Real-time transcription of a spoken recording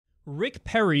Rick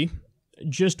Perry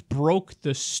just broke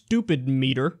the stupid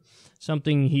meter,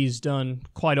 something he's done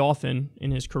quite often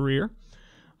in his career.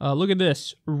 Look at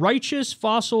this. Righteous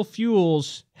fossil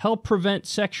fuels help prevent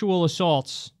sexual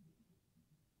assaults.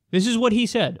 This is what he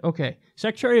said. Okay.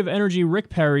 Secretary of Energy Rick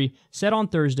Perry said on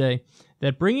Thursday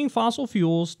that bringing fossil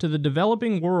fuels to the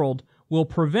developing world will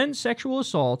prevent sexual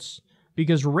assaults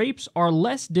because rapes are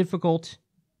less difficult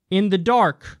in the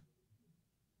dark.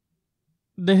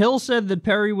 The Hill said that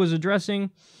Perry was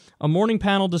addressing a morning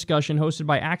panel discussion hosted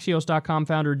by Axios.com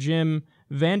founder Jim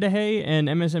Vandehey and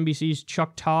MSNBC's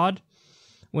Chuck Todd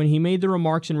when he made the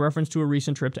remarks in reference to a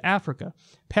recent trip to Africa.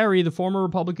 Perry, the former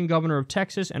Republican governor of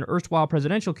Texas and erstwhile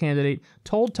presidential candidate,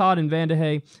 told Todd and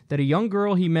Vandehey that a young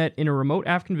girl he met in a remote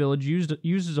African village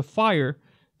uses a fire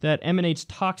that emanates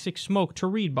toxic smoke to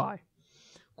read by.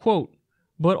 Quote,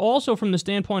 but also from the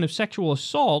standpoint of sexual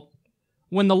assault,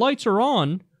 when the lights are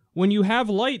on, when you have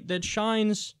light that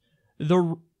shines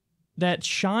the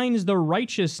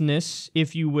righteousness,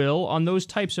 if you will, on those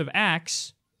types of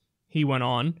acts, he went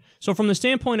on. So from the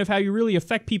standpoint of how you really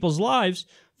affect people's lives,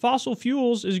 fossil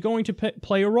fuels is going to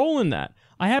play a role in that.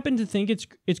 I happen to think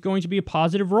it's going to be a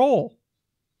positive role.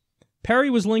 Perry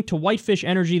was linked to Whitefish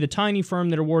Energy, the tiny firm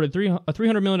that awarded a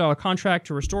 $300 million contract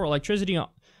to restore electricity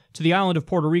to the island of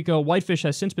Puerto Rico. Whitefish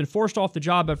has since been forced off the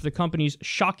job after the company's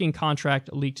shocking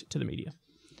contract leaked to the media.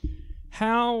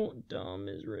 How dumb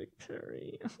is Rick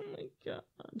Perry? Oh my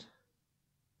God.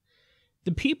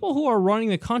 The people who are running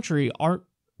the country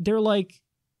they're like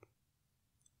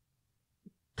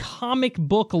comic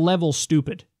book level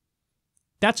stupid.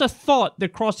 That's a thought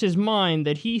that crossed his mind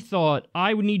that he thought,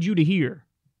 I would need you to hear.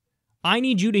 I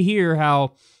need you to hear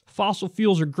how fossil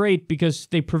fuels are great because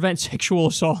they prevent sexual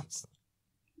assaults.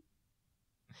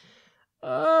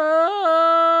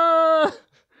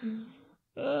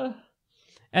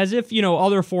 As if,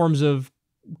 other forms of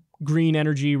green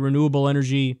energy, renewable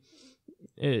energy,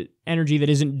 energy that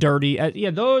isn't dirty.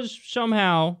 Those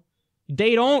somehow,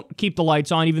 they don't keep the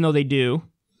lights on, even though they do.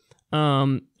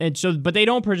 But they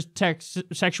don't protect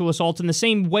sexual assaults in the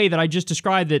same way that I just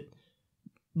described that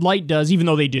light does, even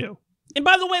though they do. And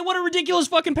by the way, what a ridiculous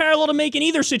fucking parallel to make in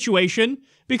either situation,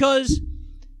 because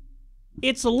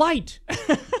it's light.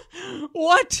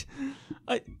 What?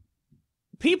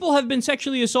 People have been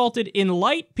sexually assaulted in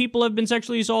light. People have been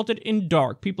sexually assaulted in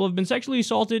dark. People have been sexually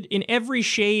assaulted in every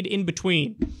shade in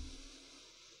between.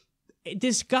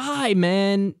 This guy,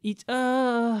 man,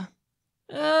 I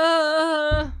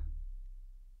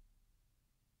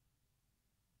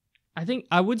think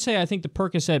the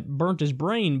Percocet burnt his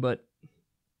brain, but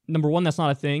number one, that's not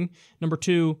a thing. Number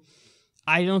two,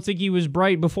 I don't think he was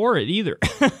bright before it either.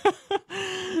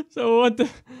 So what the...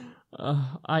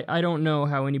 I don't know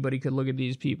how anybody could look at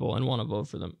these people and want to vote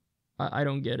for them. I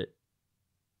don't get it.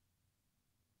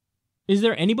 Is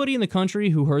there anybody in the country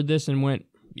who heard this and went,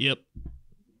 yep,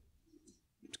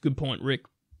 it's a good point, Rick.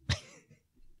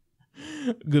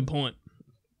 Good point.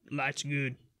 Light's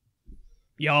good.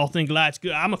 Y'all think light's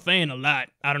good? I'm a fan of light.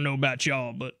 I don't know about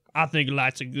y'all, but I think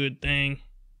light's a good thing.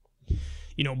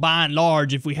 By and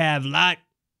large, if we have light,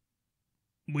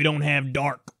 we don't have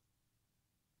dark.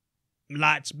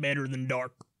 Light's better than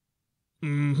dark.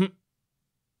 Mm-hmm.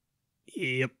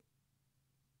 Yep.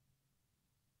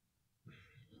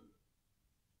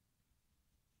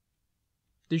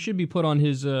 This should be put on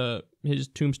his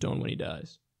tombstone when he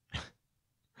dies.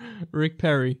 Rick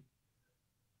Perry.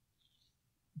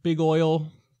 Big oil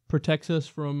protects us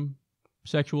from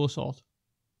sexual assault.